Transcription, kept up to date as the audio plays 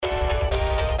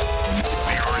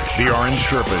The Orange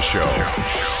Sherpa Show.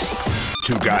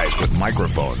 Two guys with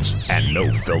microphones and no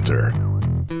filter.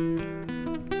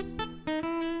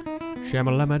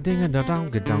 Shamalama ding a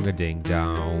dong a dong a ding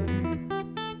dong.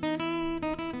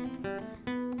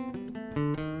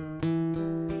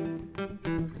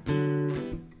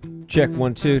 Check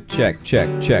 1 2 check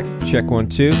 1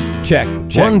 2 check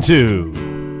 1 2.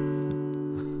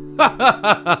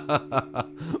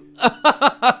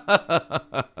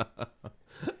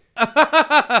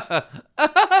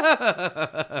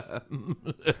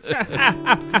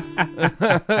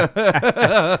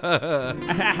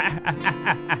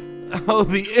 Oh,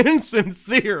 the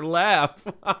insincere laugh.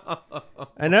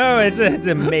 I know, it's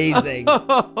amazing.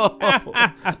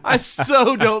 I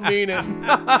so don't mean it.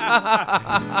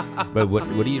 But what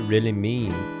do you really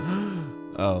mean?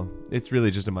 Oh, it's really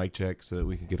just a mic check so that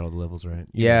we can get all the levels right.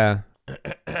 Yeah. All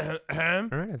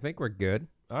right, I think we're good.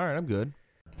 All right, I'm good.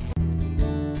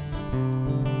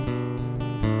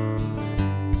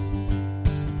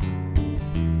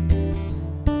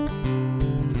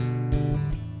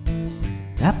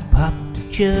 I popped a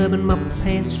chub in my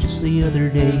pants just the other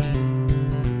day.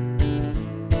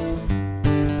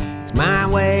 It's my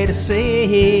way to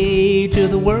say to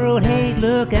the world, hey,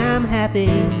 look, I'm happy.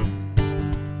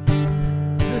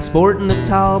 Sporting the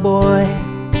tall boy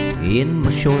in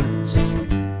my shorts.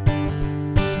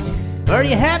 Are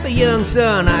you happy, young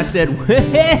son? I said,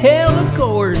 well, of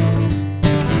course.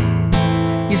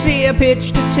 You see, I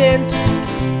pitched a tent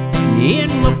in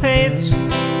my pants.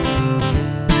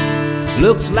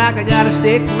 Looks like I got a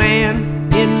stick man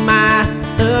in my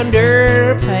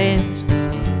underpants.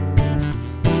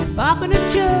 Popping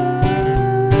a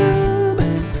chub,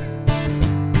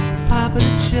 popping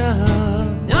a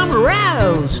chub. I'm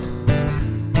aroused.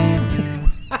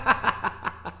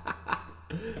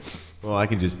 Well, I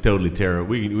can just totally tear it.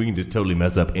 We can just totally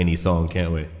mess up any song,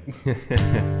 can't we?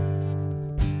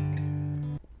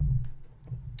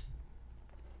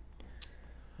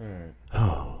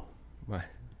 Oh. What?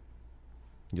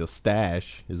 Your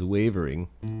stash is wavering.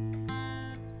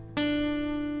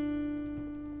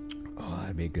 Oh,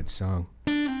 that'd be a good song.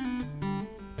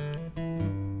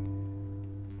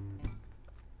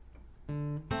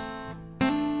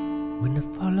 When the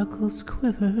follicles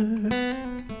quiver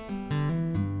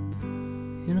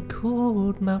in a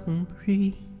cold mountain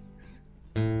breeze,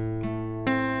 the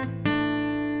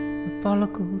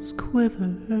follicles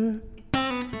quiver.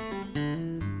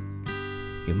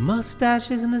 Your mustache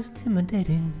isn't as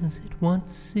intimidating as it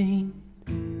once seemed.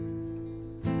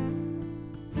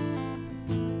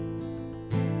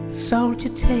 The salt you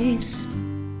taste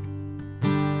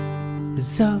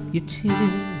is all your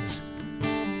tears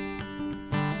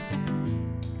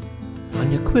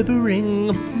on your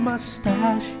quivering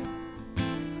mustache.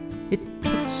 It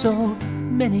took so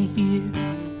many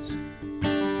years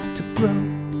to grow,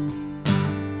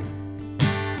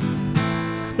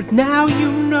 but now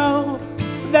you know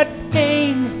that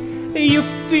pain you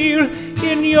feel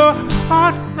in your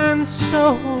heart and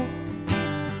soul.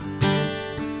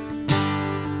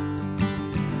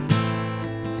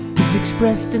 Is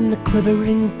expressed in the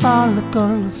quivering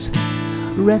follicles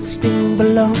resting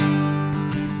below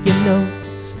your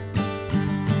nose.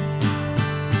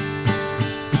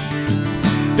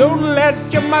 Don't let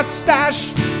your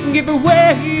mustache give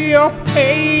away your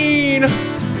pain.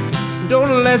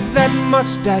 Don't let that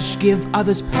mustache give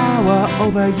others power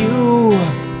over you.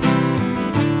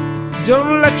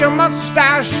 Don't let your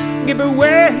mustache give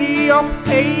away your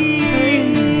pain.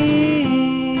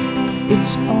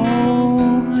 It's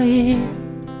only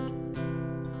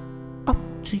up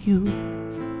to you.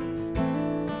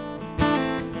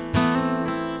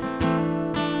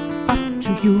 Up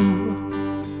to you.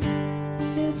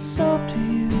 It's up to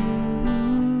you.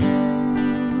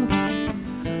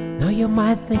 Now you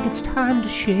might think it's time to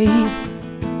shave,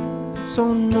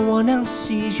 so no one else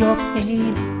sees your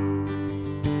pain.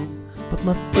 But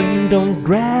my friend, don't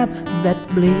grab that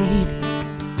blade.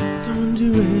 Don't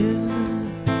do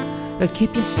it.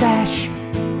 Keep your stash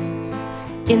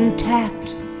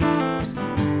intact.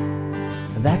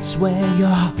 That's where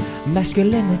your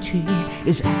masculinity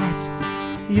is at.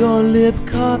 Your lip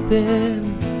carpet,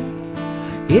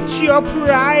 it's your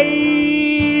pride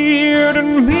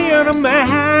in being a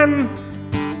man.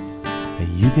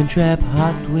 You can trap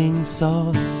hot wing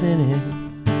sauce in it.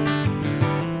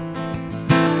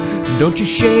 Don't you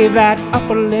shave that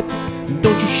upper lip,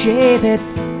 don't you shave it,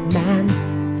 man.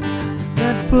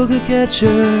 That booger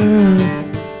catcher.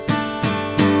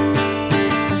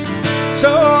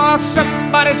 So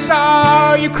somebody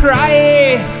saw you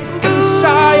cry and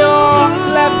saw your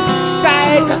left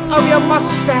side of your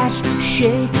mustache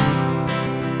shake.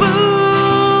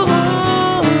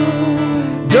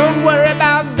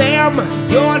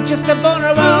 You're just a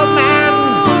vulnerable man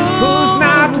who's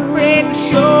not afraid to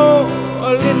show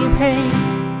a little pain.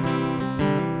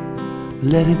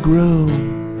 Let it grow.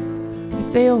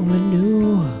 If they only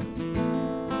knew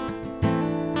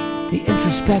the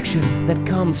introspection that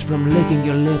comes from licking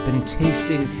your lip and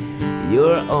tasting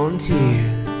your own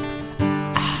tears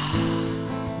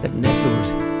that nestled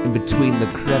in between the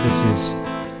crevices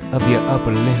of your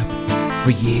upper lip for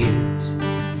years.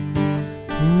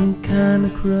 Kinda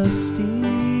crusty.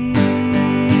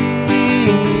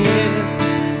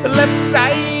 The left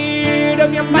side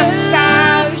of your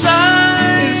mustache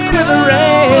is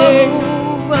quivering.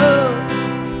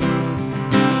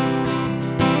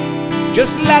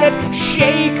 Just let it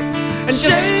shake and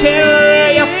just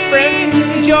tell your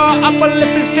friends your upper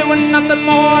lip is doing nothing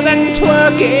more than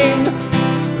twerking.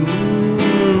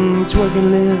 Twerking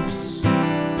lips.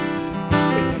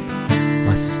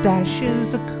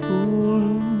 Mustaches are cool,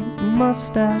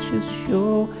 mustaches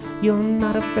sure. You're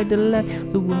not afraid to let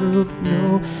the world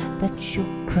know that you're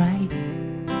crying.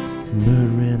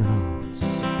 Burt Reynolds.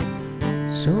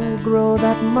 So grow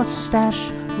that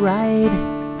mustache right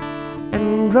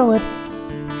and grow it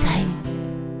tight.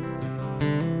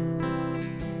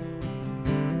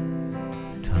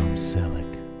 Tom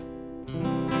Selleck.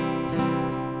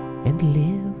 And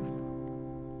live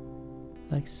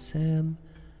like Sam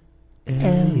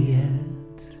Elliott.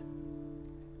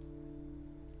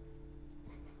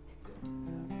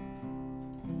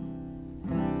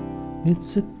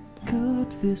 It's a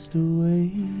good fist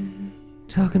away.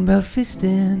 Talking about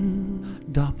fisting.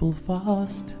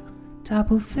 Doppelfast.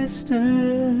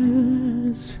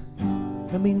 Doppelfisters.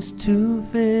 That means two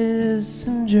fists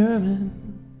in German.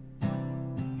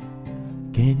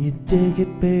 Can you dig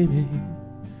it, baby?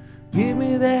 Give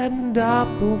me that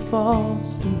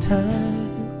Doppelfast in time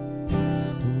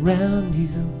around you.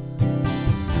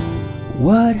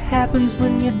 What happens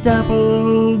when your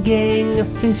doppelganger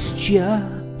fist ya?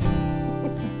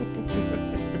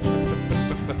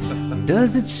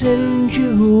 Does it send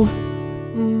you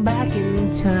back in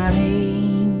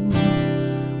time?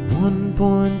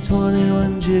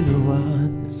 1.21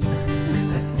 gigawatts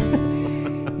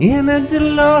in a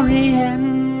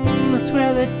DeLorean. That's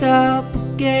where the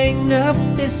doppelganger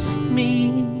fist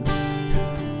me.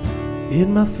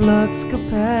 In my flux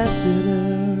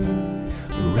capacitor.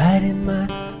 Right in my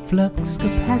flux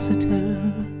capacitor.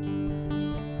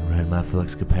 Right, my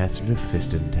flux capacitor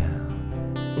fist in town.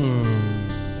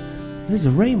 There's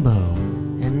a rainbow.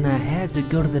 And I had to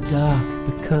go to the dock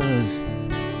because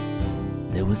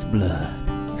there was blood.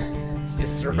 It's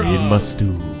just wrong. In my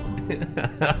stew.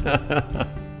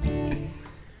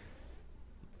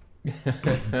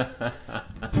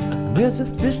 There's a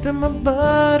fist in my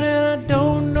butt and I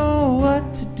don't know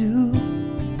what to do.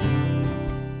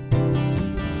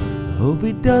 Hope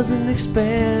he doesn't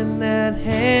expand that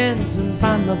hands and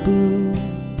find my boo.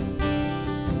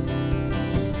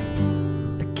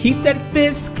 Keep that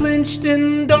fist clenched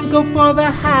and don't go for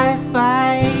the high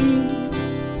five.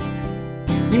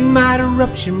 You might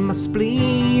rupture my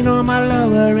spleen or my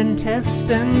lower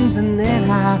intestines, and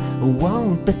then I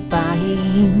won't be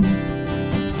fine.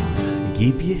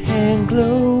 Keep your hand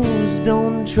closed,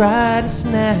 don't try to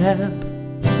snap.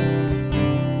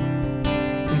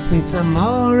 And since I'm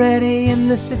already in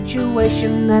the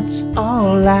situation, that's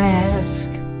all I ask.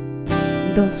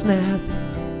 Don't snap.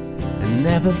 I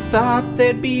never thought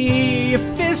there'd be a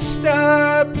fist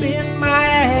up in my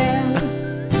ass.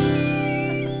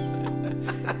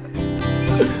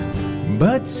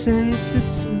 But since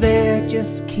it's there,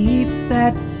 just keep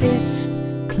that fist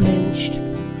clenched,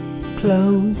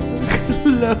 closed.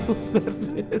 Close that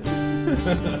fist.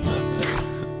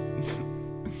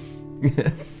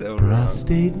 That's so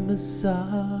prostate wrong.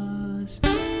 Massage.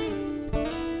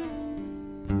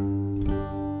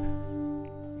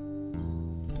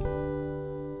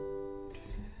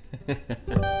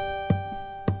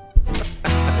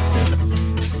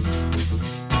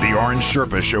 The Orange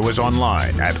Sherpa Show is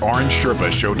online at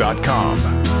orangesherpashow.com.